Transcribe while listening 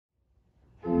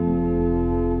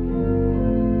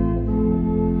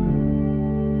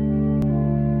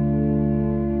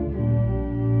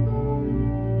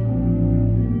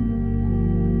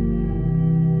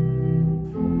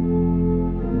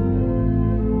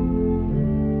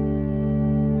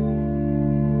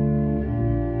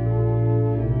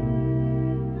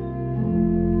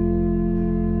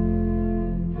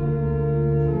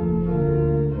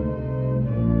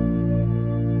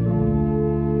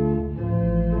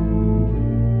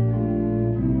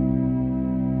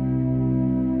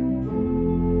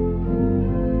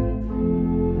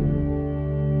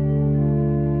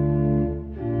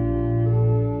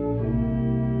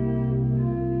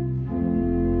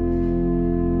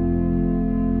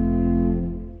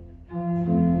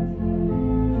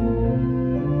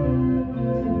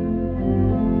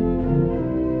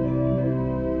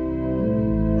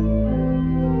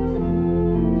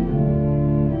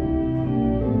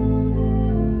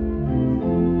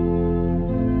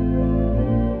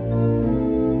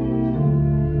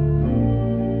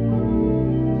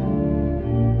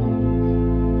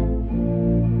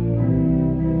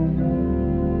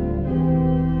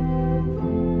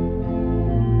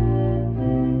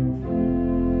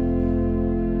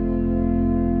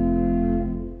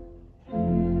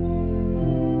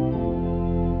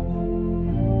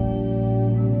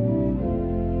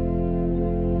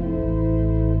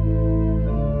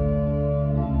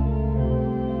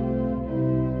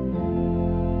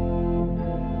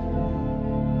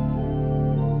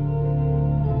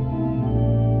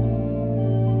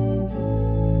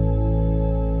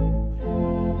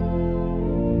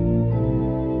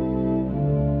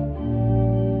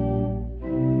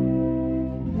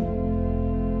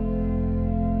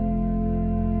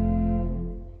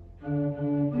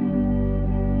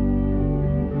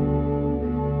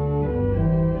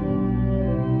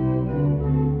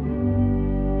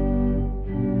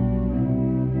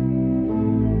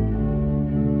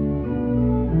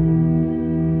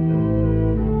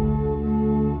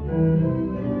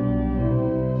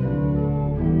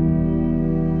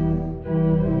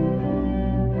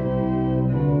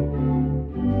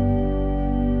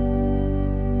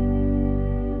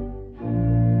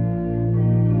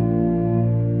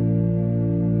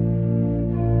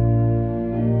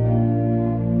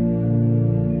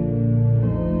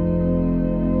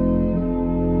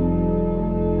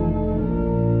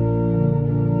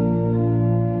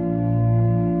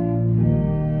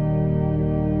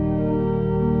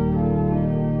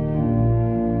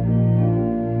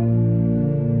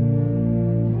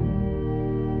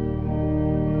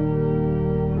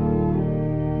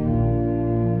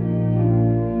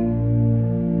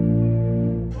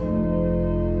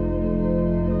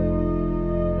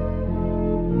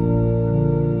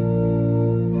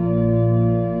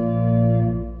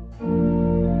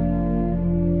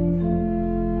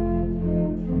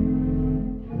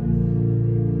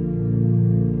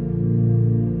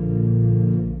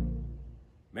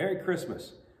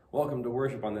Christmas. Welcome to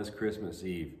worship on this Christmas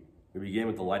Eve. We begin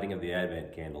with the lighting of the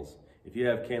Advent candles. If you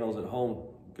have candles at home,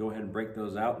 go ahead and break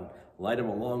those out and light them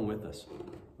along with us.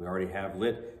 We already have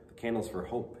lit the candles for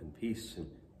hope and peace and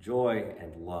joy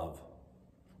and love.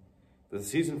 The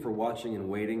season for watching and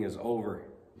waiting is over.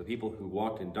 The people who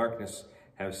walked in darkness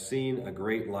have seen a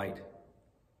great light.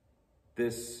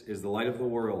 This is the light of the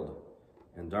world,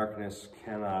 and darkness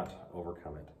cannot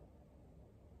overcome it.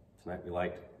 Tonight we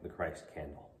light the Christ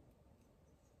candle.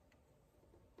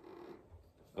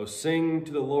 Oh, sing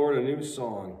to the Lord a new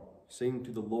song. Sing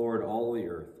to the Lord all the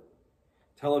earth.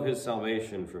 Tell of his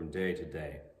salvation from day to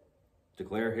day.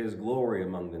 Declare his glory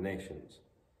among the nations,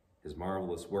 his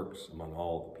marvelous works among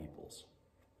all the peoples.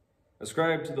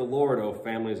 Ascribe to the Lord, O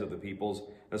families of the peoples.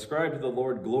 Ascribe to the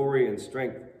Lord glory and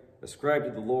strength. Ascribe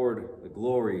to the Lord the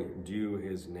glory due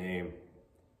his name.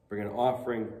 Bring an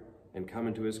offering and come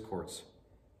into his courts.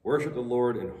 Worship the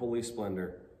Lord in holy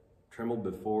splendor. Tremble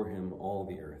before him all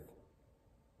the earth.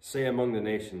 Say among the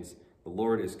nations, the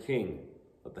Lord is king.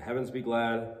 Let the heavens be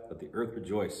glad, let the earth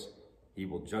rejoice. He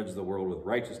will judge the world with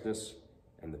righteousness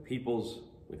and the peoples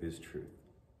with his truth.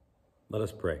 Let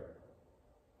us pray.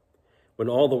 When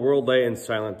all the world lay in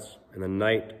silence and the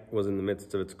night was in the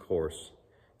midst of its course,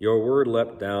 your word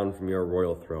leapt down from your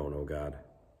royal throne, O God.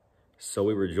 So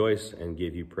we rejoice and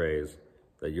give you praise,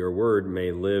 that your word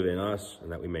may live in us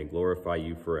and that we may glorify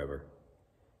you forever.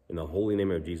 In the holy name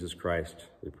of Jesus Christ,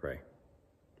 we pray.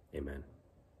 Amen.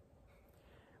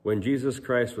 When Jesus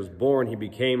Christ was born, he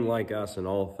became like us in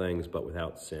all things, but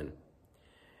without sin.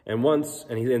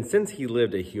 And since he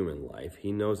lived a human life,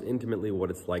 he knows intimately what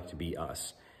it's like to be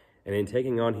us. And in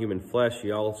taking on human flesh,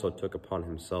 he also took upon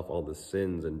himself all the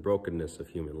sins and brokenness of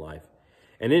human life.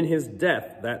 And in his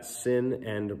death, that sin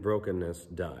and brokenness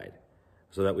died,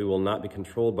 so that we will not be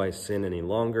controlled by sin any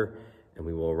longer, and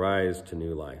we will rise to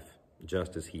new life,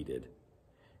 just as he did.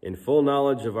 In full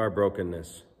knowledge of our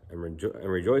brokenness, and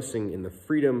rejoicing in the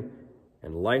freedom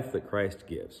and life that Christ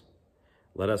gives,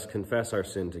 let us confess our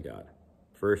sin to God,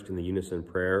 first in the unison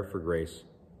prayer for grace,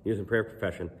 unison prayer of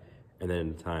confession, and then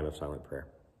in the time of silent prayer.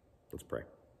 Let's pray.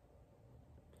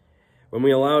 When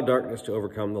we allow darkness to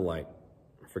overcome the light,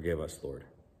 forgive us, Lord.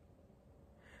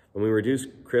 When we reduce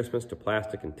Christmas to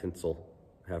plastic and tinsel,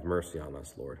 have mercy on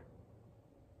us, Lord.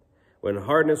 When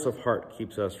hardness of heart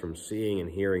keeps us from seeing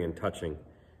and hearing and touching,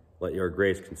 let your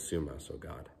grace consume us, O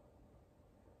God.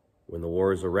 When the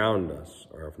wars around us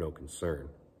are of no concern,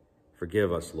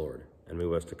 forgive us, Lord, and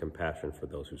move us to compassion for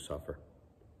those who suffer.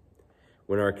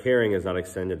 When our caring is not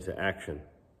extended to action,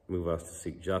 move us to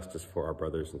seek justice for our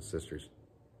brothers and sisters.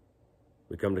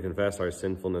 We come to confess our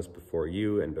sinfulness before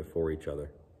you and before each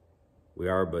other. We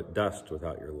are but dust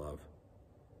without your love.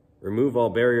 Remove all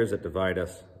barriers that divide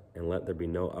us, and let there be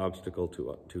no obstacle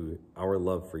to our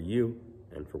love for you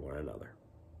and for one another.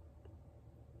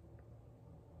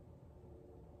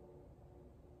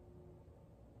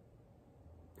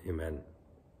 Amen.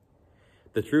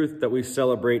 The truth that we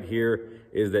celebrate here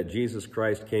is that Jesus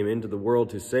Christ came into the world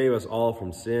to save us all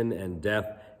from sin and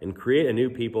death and create a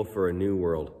new people for a new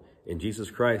world. In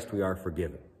Jesus Christ, we are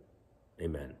forgiven.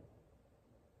 Amen.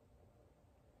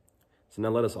 So now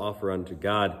let us offer unto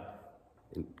God,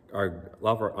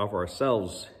 offer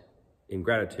ourselves in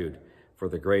gratitude for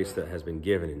the grace that has been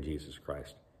given in Jesus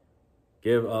Christ.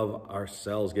 Give of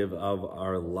ourselves, give of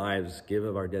our lives, give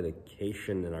of our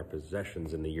dedication and our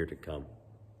possessions in the year to come.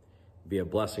 Be a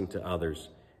blessing to others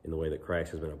in the way that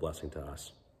Christ has been a blessing to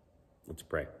us. Let's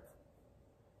pray.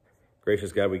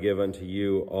 Gracious God, we give unto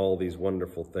you all these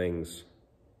wonderful things,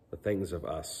 the things of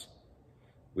us.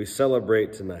 We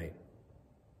celebrate tonight,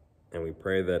 and we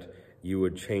pray that you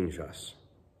would change us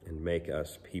and make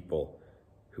us people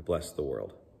who bless the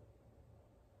world.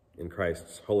 In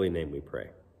Christ's holy name we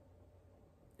pray.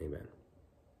 Amen.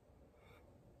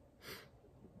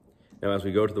 Now, as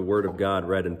we go to the word of God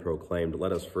read and proclaimed,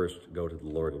 let us first go to the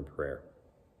Lord in prayer.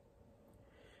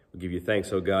 We give you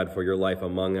thanks, O God, for your life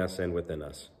among us and within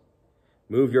us.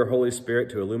 Move your Holy Spirit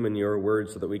to illumine your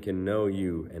word so that we can know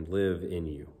you and live in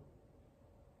you.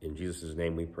 In Jesus'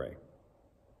 name we pray.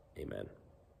 Amen.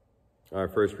 Our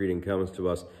first reading comes to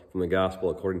us from the Gospel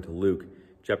according to Luke,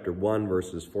 chapter 1,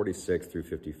 verses 46 through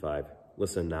 55.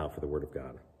 Listen now for the word of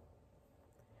God.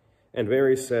 And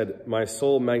Mary said, "My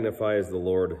soul magnifies the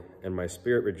Lord, and my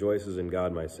spirit rejoices in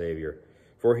God my Savior,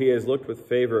 for he has looked with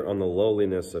favor on the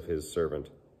lowliness of his servant.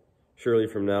 Surely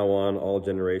from now on all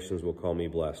generations will call me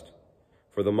blessed.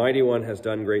 For the Mighty One has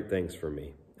done great things for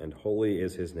me, and holy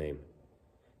is his name.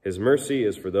 His mercy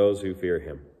is for those who fear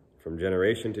him, from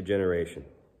generation to generation.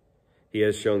 He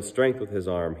has shown strength with his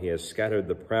arm. He has scattered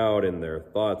the proud in their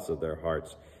thoughts of their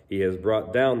hearts. He has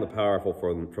brought down the powerful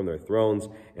from their thrones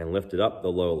and lifted up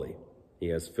the lowly. He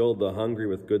has filled the hungry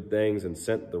with good things and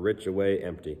sent the rich away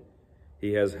empty.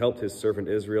 He has helped his servant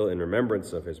Israel in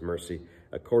remembrance of his mercy,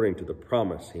 according to the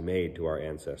promise he made to our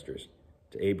ancestors,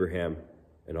 to Abraham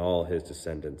and all his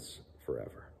descendants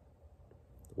forever.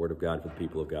 The word of God for the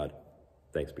people of God.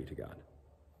 Thanks be to God.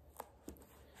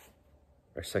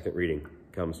 Our second reading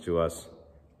comes to us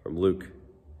from Luke,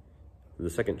 the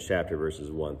second chapter,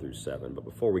 verses 1 through 7. But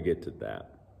before we get to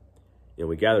that,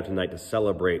 we gather tonight to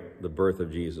celebrate the birth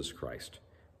of Jesus Christ,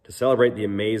 to celebrate the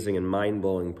amazing and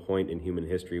mind-blowing point in human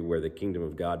history where the kingdom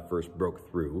of God first broke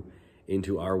through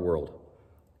into our world.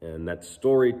 And that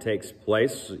story takes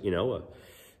place, a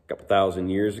couple thousand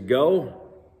years ago.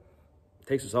 It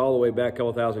takes us all the way back a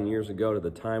couple thousand years ago to the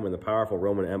time when the powerful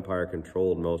Roman Empire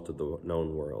controlled most of the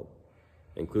known world,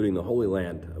 including the Holy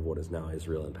Land of what is now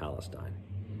Israel and Palestine.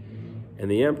 And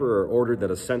the emperor ordered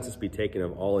that a census be taken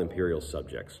of all imperial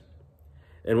subjects.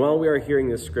 And while we are hearing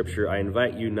this scripture, I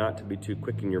invite you not to be too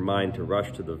quick in your mind to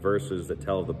rush to the verses that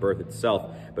tell of the birth itself,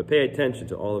 but pay attention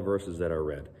to all the verses that are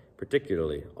read,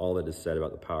 particularly all that is said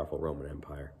about the powerful Roman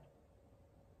Empire.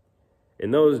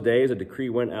 In those days, a decree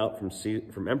went out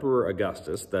from Emperor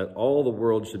Augustus that all the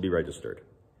world should be registered.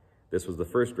 This was the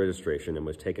first registration and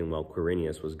was taken while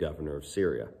Quirinius was governor of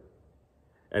Syria.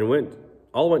 And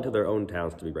all went to their own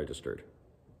towns to be registered.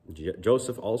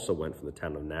 Joseph also went from the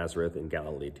town of Nazareth in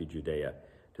Galilee to Judea,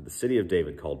 to the city of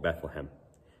David called Bethlehem,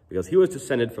 because he was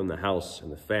descended from the house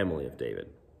and the family of David.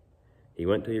 He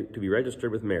went to be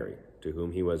registered with Mary, to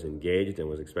whom he was engaged and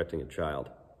was expecting a child.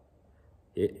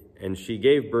 And she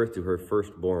gave birth to her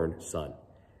firstborn son,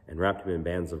 and wrapped him in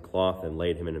bands of cloth and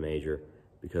laid him in a manger,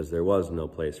 because there was no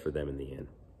place for them in the inn.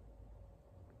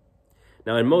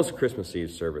 Now, in most Christmas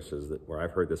Eve services where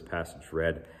I've heard this passage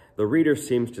read, the reader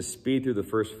seems to speed through the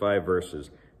first 5 verses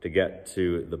to get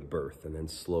to the birth, and then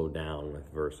slow down with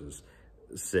verses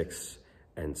 6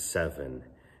 and 7.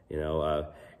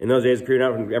 In those days, period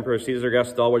out from Emperor Caesar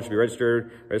Augustus, all words should be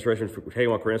registered. Registration for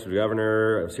taking while Quirinius was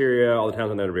governor of Syria. All the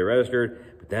towns on there to be registered.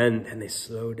 But then they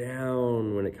slow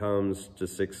down when it comes to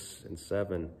 6 and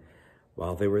 7.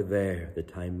 While they were there, the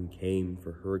time came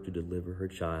for her to deliver her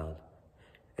child.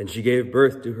 And she gave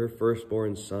birth to her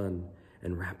firstborn son,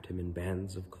 and wrapped him in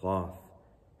bands of cloth,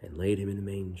 and laid him in a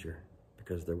manger,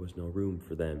 because there was no room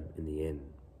for them in the inn.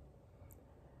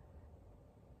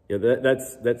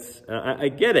 I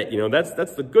get it.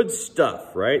 That's the good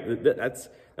stuff, right?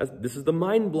 This is the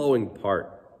mind-blowing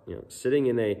part. Sitting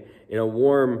in a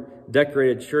warm,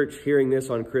 decorated church, hearing this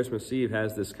on Christmas Eve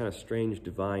has this kind of strange,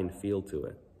 divine feel to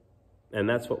it, and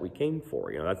that's what we came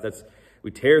for. We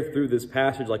tear through this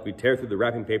passage like we tear through the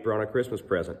wrapping paper on a Christmas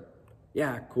present.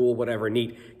 Yeah, cool, whatever,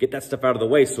 neat. Get that stuff out of the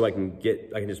way so I can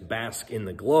just bask in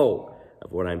the glow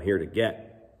of what I'm here to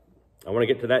get. I want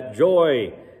to get to that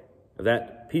joy of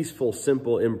that peaceful,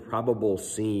 simple, improbable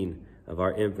scene of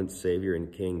our infant Savior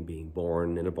and King being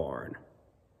born in a barn.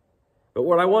 But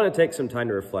what I want to take some time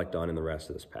to reflect on in the rest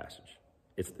of this passage,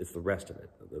 it's the rest of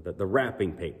it, the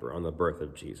wrapping paper on the birth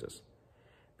of Jesus.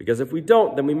 Because if we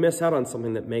don't, then we miss out on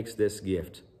something that makes this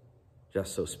gift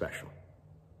just so special.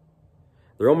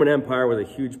 The Roman Empire was a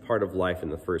huge part of life in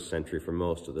the first century for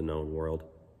most of the known world.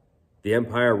 The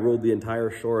empire ruled the entire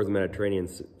shore of the Mediterranean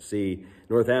Sea,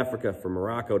 North Africa from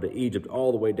Morocco to Egypt,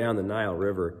 all the way down the Nile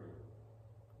River.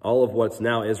 All of what's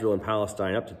now Israel and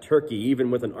Palestine, up to Turkey,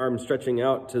 even with an arm stretching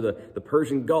out to the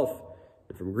Persian Gulf,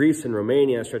 and from Greece and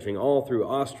Romania stretching all through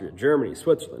Austria, Germany,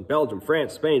 Switzerland, Belgium,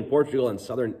 France, Spain, Portugal, and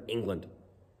southern England.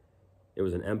 It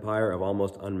was an empire of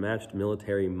almost unmatched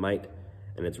military might,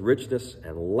 and its richness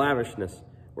and lavishness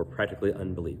were practically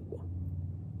unbelievable.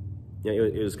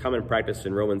 It was common practice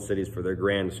in Roman cities for their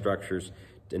grand structures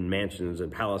and mansions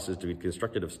and palaces to be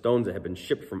constructed of stones that had been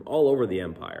shipped from all over the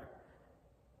empire.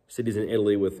 Cities in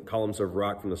Italy with columns of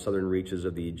rock from the southern reaches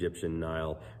of the Egyptian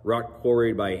Nile, rock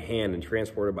quarried by hand and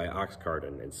transported by ox cart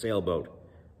and sailboat.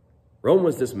 Rome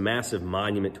was this massive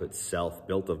monument to itself,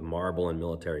 built of marble and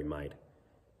military might.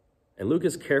 And Luke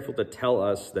is careful to tell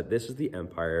us that this is the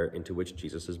empire into which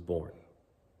Jesus is born.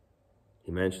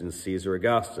 He mentions Caesar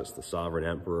Augustus, the sovereign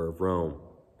emperor of Rome.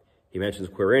 He mentions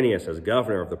Quirinius as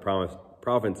governor of the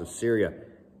province of Syria,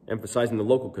 emphasizing the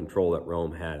local control that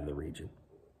Rome had in the region.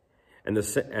 And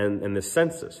the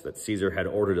census that Caesar had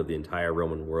ordered of the entire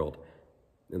Roman world.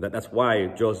 And that's why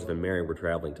Joseph and Mary were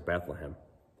traveling to Bethlehem.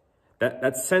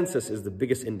 That census is the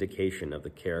biggest indication of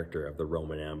the character of the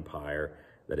Roman Empire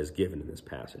that is given in this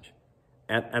passage.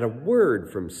 At a word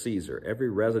from Caesar, every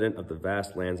resident of the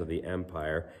vast lands of the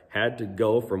empire had to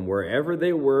go from wherever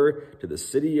they were to the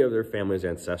city of their family's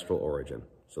ancestral origin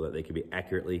so that they could be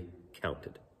accurately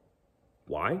counted.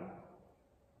 Why?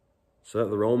 So that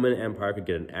the Roman Empire could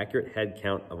get an accurate head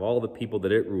count of all the people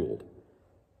that it ruled,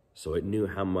 so it knew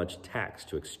how much tax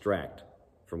to extract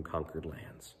from conquered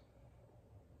lands.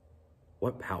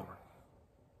 What power?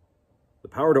 The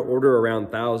power to order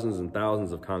around thousands and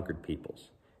thousands of conquered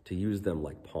peoples, to use them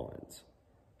like pawns,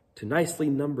 to nicely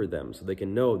number them so they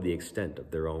can know the extent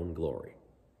of their own glory.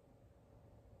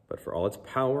 But for all its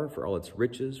power, for all its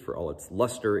riches, for all its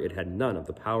luster, it had none of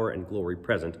the power and glory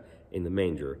present in the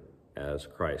manger as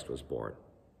Christ was born.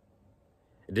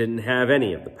 It didn't have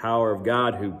any of the power of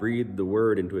God who breathed the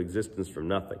word into existence from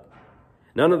nothing.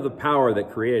 None of the power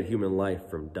that created human life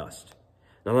from dust.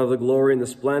 None of the glory and the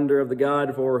splendor of the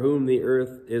God for whom the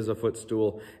earth is a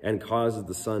footstool and causes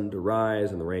the sun to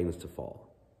rise and the rains to fall.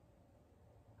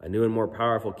 A new and more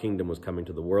powerful kingdom was coming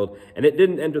to the world, and it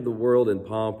didn't enter the world in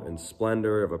pomp and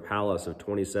splendor of a palace of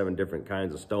 27 different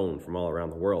kinds of stone from all around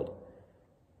the world.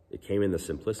 It came in the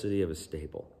simplicity of a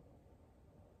stable.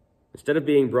 Instead of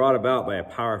being brought about by a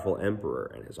powerful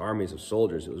emperor and his armies of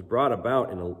soldiers, it was brought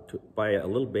about by a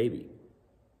little baby,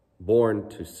 born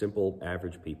to simple,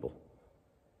 average people.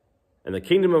 And the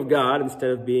kingdom of God, instead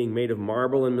of being made of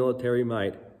marble and military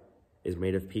might, is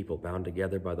made of people bound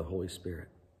together by the Holy Spirit.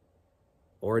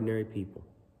 Ordinary people.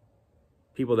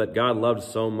 People that God loved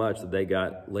so much that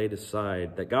God laid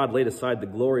aside the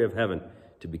glory of heaven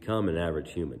to become an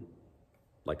average human,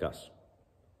 like us.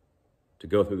 To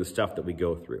go through the stuff that we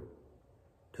go through.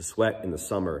 To sweat in the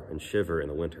summer and shiver in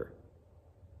the winter.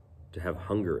 To have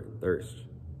hunger and thirst.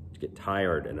 To get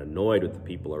tired and annoyed with the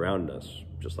people around us,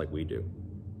 just like we do.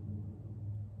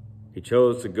 He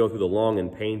chose to go through the long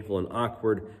and painful and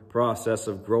awkward process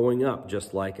of growing up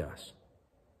just like us.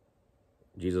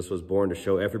 Jesus was born to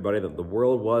show everybody that the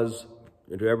world was,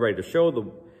 that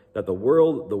the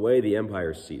world, the way the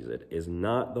empire sees it, is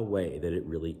not the way that it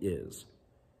really is.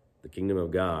 The kingdom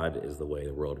of God is the way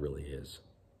the world really is.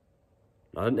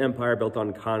 Not an empire built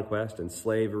on conquest and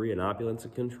slavery and opulence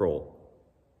and control,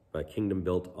 but a kingdom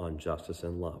built on justice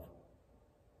and love.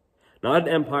 Not an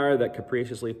empire that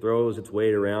capriciously throws its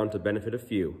weight around to benefit a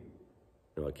few.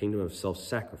 No, a kingdom of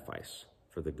self-sacrifice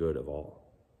for the good of all.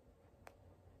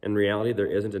 In reality, there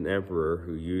isn't an emperor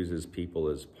who uses people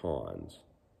as pawns.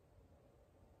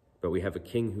 But we have a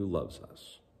king who loves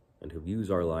us and who views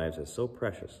our lives as so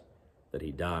precious that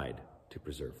he died to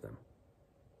preserve them.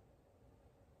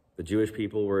 The Jewish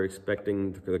people were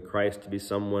expecting the Christ to be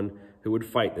someone who would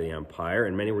fight the empire,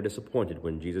 and many were disappointed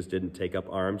when Jesus didn't take up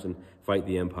arms and fight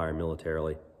the empire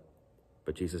militarily.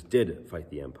 But Jesus did fight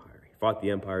the empire. He fought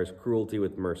the empire's cruelty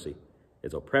with mercy,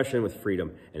 its oppression with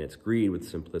freedom, and its greed with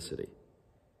simplicity.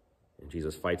 And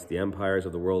Jesus fights the empires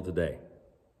of the world today.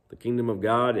 The kingdom of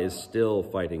God is still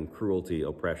fighting cruelty,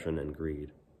 oppression, and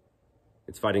greed.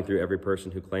 It's fighting through every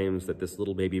person who claims that this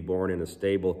little baby born in a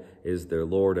stable is their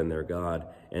Lord and their God,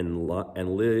 and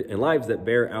lives that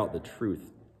bear out the truth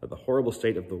that the horrible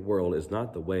state of the world is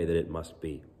not the way that it must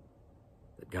be,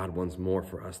 that God wants more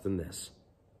for us than this,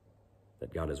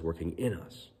 that God is working in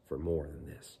us for more than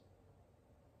this.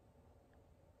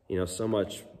 You know, so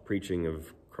much preaching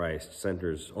of Christ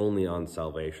centers only on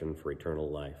salvation for eternal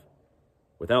life,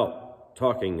 without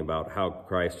talking about how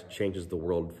Christ changes the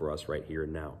world for us right here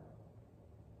and now.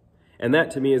 And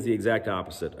that, to me, is the exact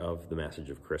opposite of the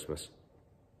message of Christmas.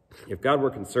 If God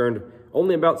were concerned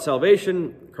only about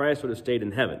salvation, Christ would have stayed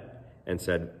in heaven and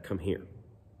said, "Come here."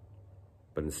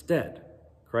 But instead,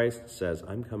 Christ says,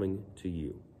 "I'm coming to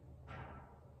you,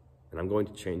 and I'm going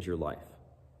to change your life,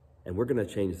 and we're going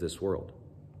to change this world,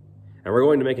 and we're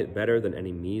going to make it better than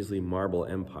any measly marble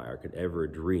empire could ever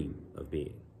dream of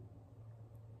being."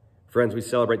 Friends, we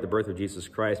celebrate the birth of Jesus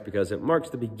Christ because it marks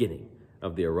the beginning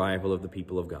of the arrival of the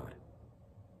people of God,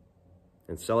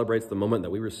 and celebrates the moment that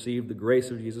we receive the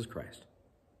grace of Jesus Christ.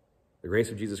 The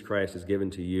grace of Jesus Christ is given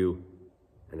to you,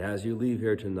 and as you leave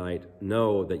here tonight,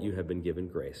 know that you have been given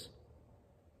grace.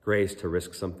 Grace to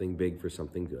risk something big for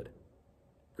something good.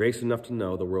 Grace enough to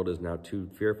know the world is now too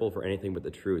fearful for anything but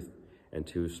the truth and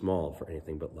too small for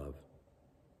anything but love.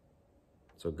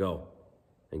 So go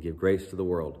and give grace to the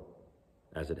world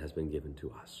as it has been given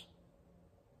to us.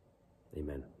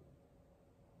 Amen.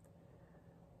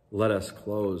 Let us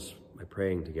close by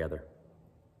praying together,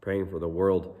 praying for the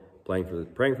world, praying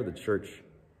for the church,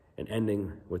 and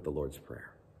ending with the Lord's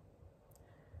Prayer.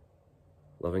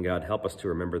 Loving God, help us to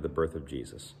remember the birth of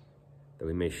Jesus, that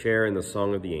we may share in the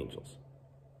song of the angels,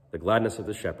 the gladness of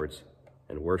the shepherds,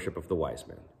 and worship of the wise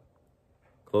men.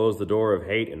 Close the door of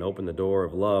hate and open the door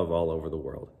of love all over the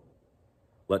world.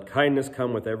 Let kindness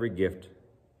come with every gift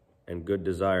and good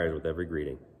desires with every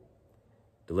greeting.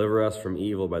 Deliver us from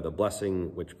evil by the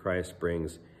blessing which Christ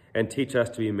brings, and teach us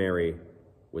to be merry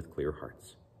with clear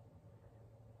hearts.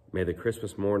 May the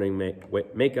Christmas morning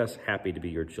make us happy to be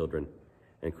your children,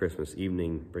 and Christmas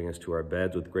evening bring us to our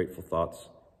beds with grateful thoughts,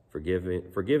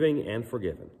 forgiving and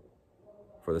forgiven,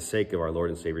 for the sake of our Lord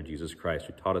and Savior Jesus Christ,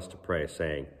 who taught us to pray,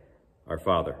 saying, Our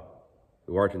Father,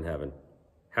 who art in heaven,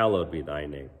 hallowed be thy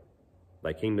name.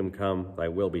 Thy kingdom come, thy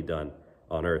will be done,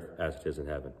 on earth as it is in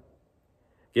heaven.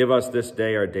 Give us this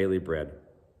day our daily bread,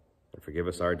 and forgive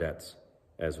us our debts,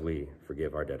 as we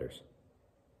forgive our debtors.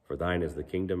 For thine is the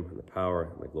kingdom, and the power,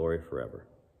 and the glory forever.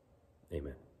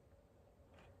 Amen.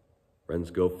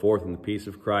 Friends, go forth in the peace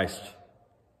of Christ.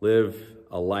 Live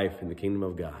a life in the kingdom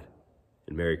of God.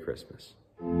 And Merry Christmas.